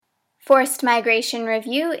Forced Migration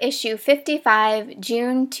Review, Issue 55,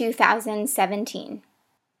 June 2017.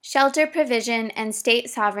 Shelter Provision and State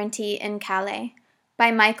Sovereignty in Calais,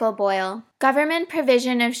 by Michael Boyle. Government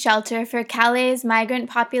provision of shelter for Calais' migrant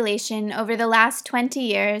population over the last 20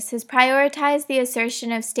 years has prioritized the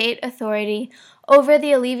assertion of state authority over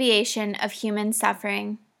the alleviation of human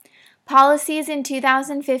suffering. Policies in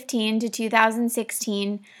 2015 to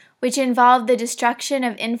 2016, which involved the destruction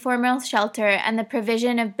of informal shelter and the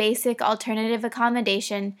provision of basic alternative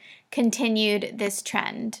accommodation, continued this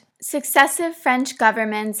trend. Successive French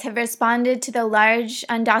governments have responded to the large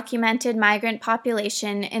undocumented migrant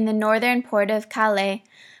population in the northern port of Calais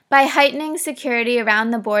by heightening security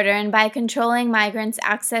around the border and by controlling migrants'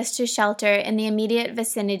 access to shelter in the immediate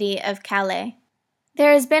vicinity of Calais.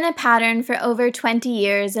 There has been a pattern for over 20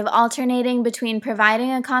 years of alternating between providing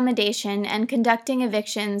accommodation and conducting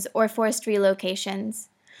evictions or forced relocations.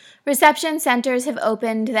 Reception centers have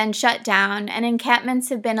opened, then shut down, and encampments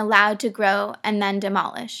have been allowed to grow and then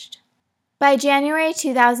demolished. By January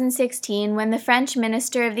 2016, when the French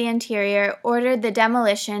Minister of the Interior ordered the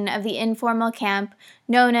demolition of the informal camp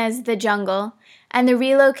known as the Jungle and the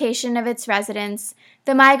relocation of its residents,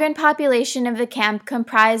 the migrant population of the camp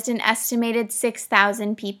comprised an estimated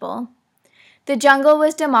 6,000 people. The Jungle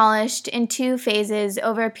was demolished in 2 phases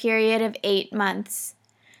over a period of 8 months.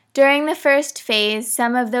 During the first phase,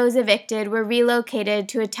 some of those evicted were relocated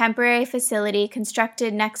to a temporary facility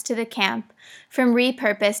constructed next to the camp from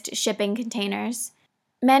repurposed shipping containers.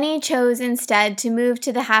 Many chose instead to move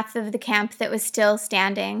to the half of the camp that was still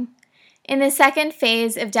standing. In the second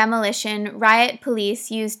phase of demolition, riot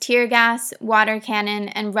police used tear gas, water cannon,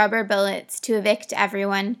 and rubber bullets to evict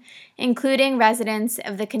everyone, including residents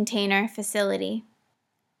of the container facility.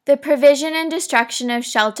 The provision and destruction of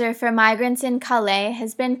shelter for migrants in Calais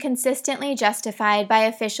has been consistently justified by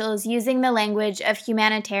officials using the language of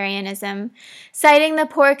humanitarianism, citing the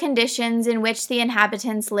poor conditions in which the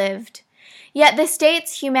inhabitants lived. Yet the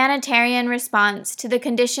state's humanitarian response to the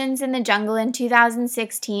conditions in the jungle in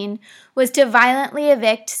 2016 was to violently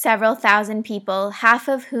evict several thousand people, half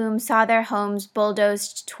of whom saw their homes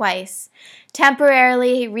bulldozed twice,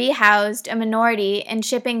 temporarily rehoused a minority in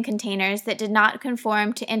shipping containers that did not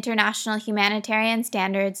conform to international humanitarian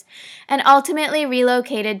standards, and ultimately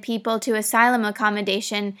relocated people to asylum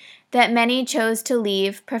accommodation that many chose to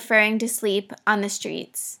leave, preferring to sleep on the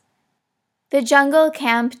streets. The Jungle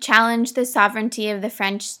camp challenged the sovereignty of the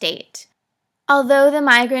French state. Although the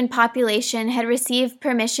migrant population had received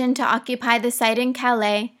permission to occupy the site in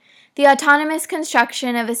Calais, the autonomous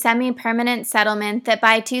construction of a semi-permanent settlement that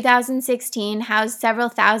by 2016 housed several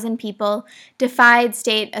thousand people defied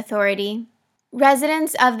state authority.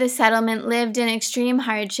 Residents of the settlement lived in extreme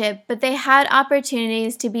hardship, but they had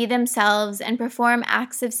opportunities to be themselves and perform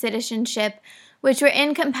acts of citizenship which were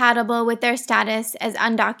incompatible with their status as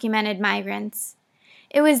undocumented migrants.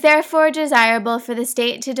 It was therefore desirable for the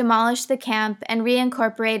state to demolish the camp and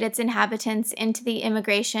reincorporate its inhabitants into the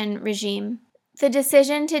immigration regime. The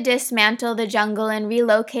decision to dismantle the jungle and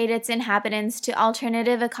relocate its inhabitants to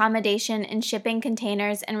alternative accommodation in shipping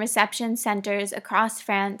containers and reception centers across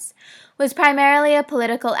France was primarily a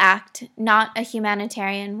political act, not a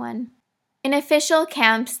humanitarian one. In official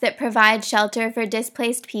camps that provide shelter for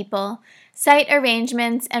displaced people, site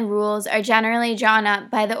arrangements and rules are generally drawn up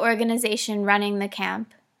by the organization running the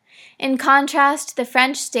camp. In contrast, the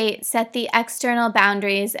French state set the external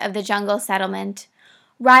boundaries of the jungle settlement.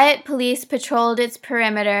 Riot police patrolled its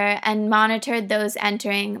perimeter and monitored those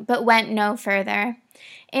entering, but went no further.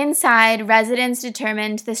 Inside, residents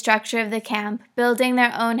determined the structure of the camp, building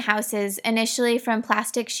their own houses, initially from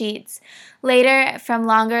plastic sheets, later from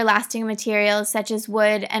longer-lasting materials such as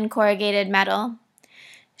wood and corrugated metal.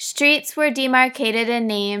 Streets were demarcated and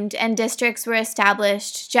named, and districts were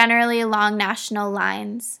established, generally along national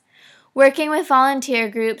lines. Working with volunteer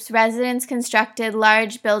groups, residents constructed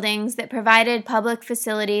large buildings that provided public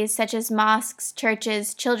facilities such as mosques,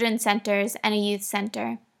 churches, children's centers, and a youth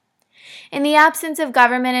center. In the absence of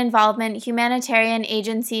government involvement, humanitarian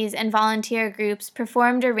agencies and volunteer groups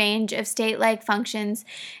performed a range of state-like functions,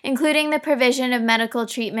 including the provision of medical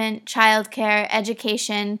treatment, childcare,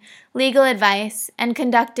 education, legal advice, and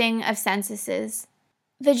conducting of censuses.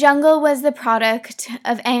 The jungle was the product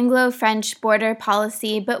of Anglo-French border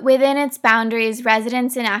policy, but within its boundaries,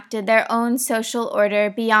 residents enacted their own social order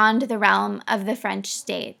beyond the realm of the French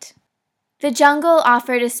state. The jungle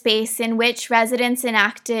offered a space in which residents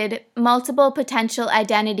enacted multiple potential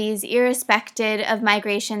identities irrespective of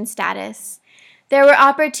migration status. There were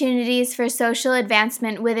opportunities for social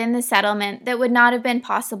advancement within the settlement that would not have been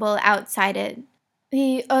possible outside it.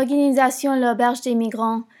 The Organisation L'Auberge des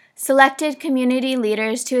Migrants selected community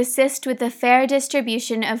leaders to assist with the fair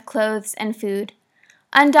distribution of clothes and food.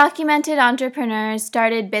 Undocumented entrepreneurs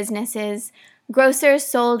started businesses, grocers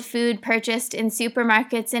sold food purchased in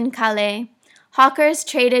supermarkets in Calais, hawkers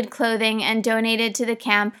traded clothing and donated to the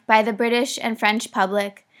camp by the British and French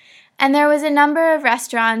public, and there was a number of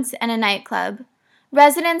restaurants and a nightclub.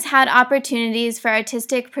 Residents had opportunities for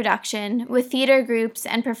artistic production, with theater groups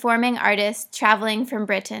and performing artists traveling from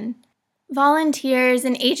Britain. Volunteers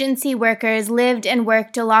and agency workers lived and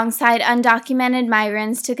worked alongside undocumented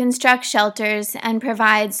migrants to construct shelters and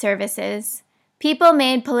provide services. People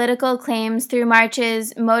made political claims through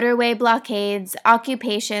marches, motorway blockades,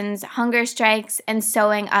 occupations, hunger strikes, and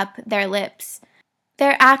sewing up their lips.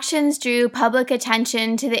 Their actions drew public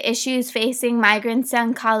attention to the issues facing migrants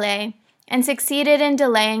in Calais and succeeded in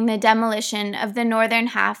delaying the demolition of the northern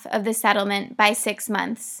half of the settlement by 6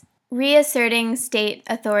 months. Reasserting state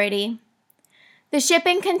authority. The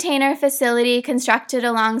shipping container facility constructed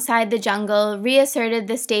alongside the jungle reasserted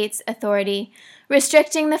the state's authority,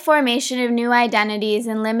 restricting the formation of new identities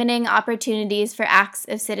and limiting opportunities for acts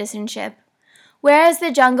of citizenship. Whereas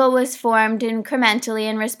the jungle was formed incrementally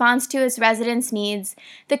in response to its residents' needs,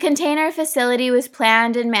 the container facility was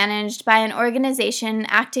planned and managed by an organization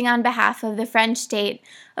acting on behalf of the French state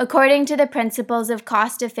according to the principles of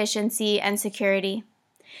cost efficiency and security.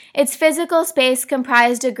 Its physical space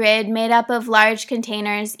comprised a grid made up of large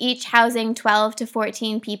containers, each housing 12 to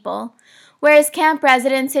 14 people, whereas camp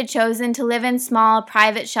residents had chosen to live in small,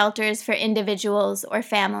 private shelters for individuals or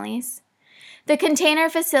families. The container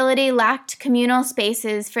facility lacked communal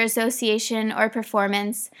spaces for association or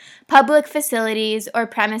performance, public facilities, or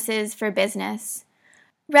premises for business.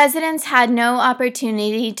 Residents had no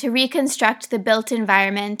opportunity to reconstruct the built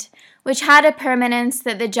environment, which had a permanence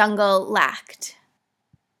that the jungle lacked.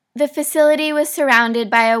 The facility was surrounded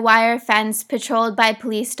by a wire fence patrolled by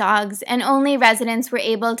police dogs, and only residents were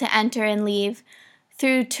able to enter and leave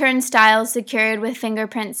through turnstiles secured with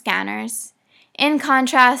fingerprint scanners. In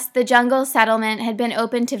contrast, the jungle settlement had been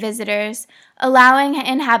open to visitors, allowing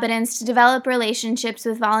inhabitants to develop relationships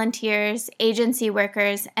with volunteers, agency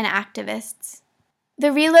workers, and activists.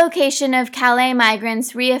 The relocation of Calais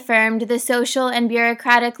migrants reaffirmed the social and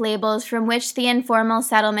bureaucratic labels from which the informal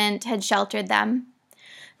settlement had sheltered them.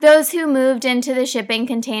 Those who moved into the shipping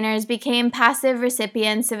containers became passive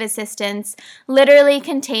recipients of assistance, literally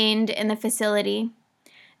contained in the facility.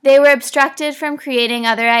 They were obstructed from creating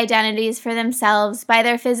other identities for themselves by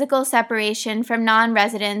their physical separation from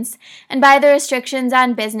non-residents and by the restrictions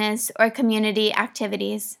on business or community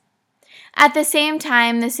activities. At the same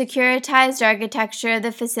time, the securitized architecture of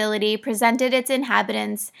the facility presented its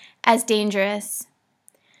inhabitants as dangerous.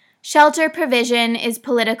 Shelter provision is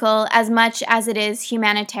political as much as it is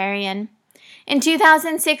humanitarian. In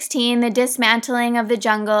 2016, the dismantling of the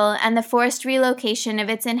jungle and the forced relocation of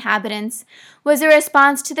its inhabitants was a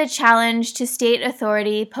response to the challenge to state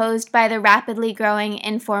authority posed by the rapidly growing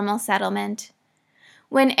informal settlement.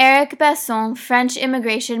 When Éric Besson, French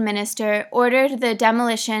immigration minister, ordered the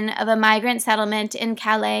demolition of a migrant settlement in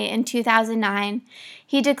Calais in 2009,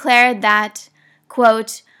 he declared that,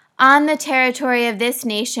 quote, "On the territory of this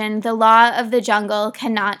nation, the law of the jungle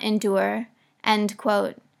cannot endure," end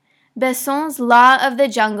quote. Besson's law of the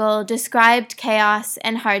jungle described chaos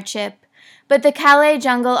and hardship, but the Calais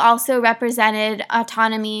jungle also represented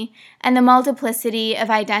autonomy and the multiplicity of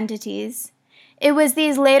identities. It was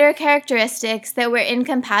these later characteristics that were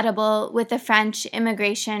incompatible with the French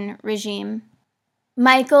immigration regime.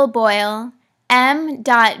 Michael Boyle,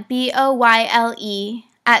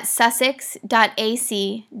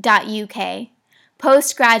 m.boyle@sussex.ac.uk,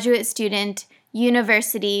 postgraduate student,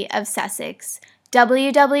 University of Sussex,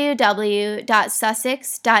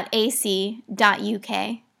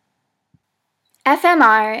 www.sussex.ac.uk.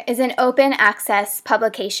 FMR is an open access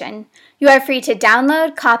publication. You are free to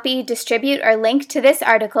download, copy, distribute, or link to this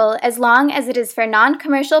article as long as it is for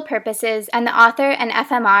non-commercial purposes and the author and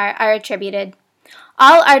FMR are attributed.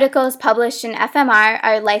 All articles published in FMR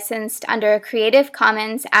are licensed under a Creative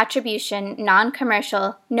Commons Attribution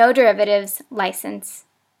Non-Commercial, No Derivatives license.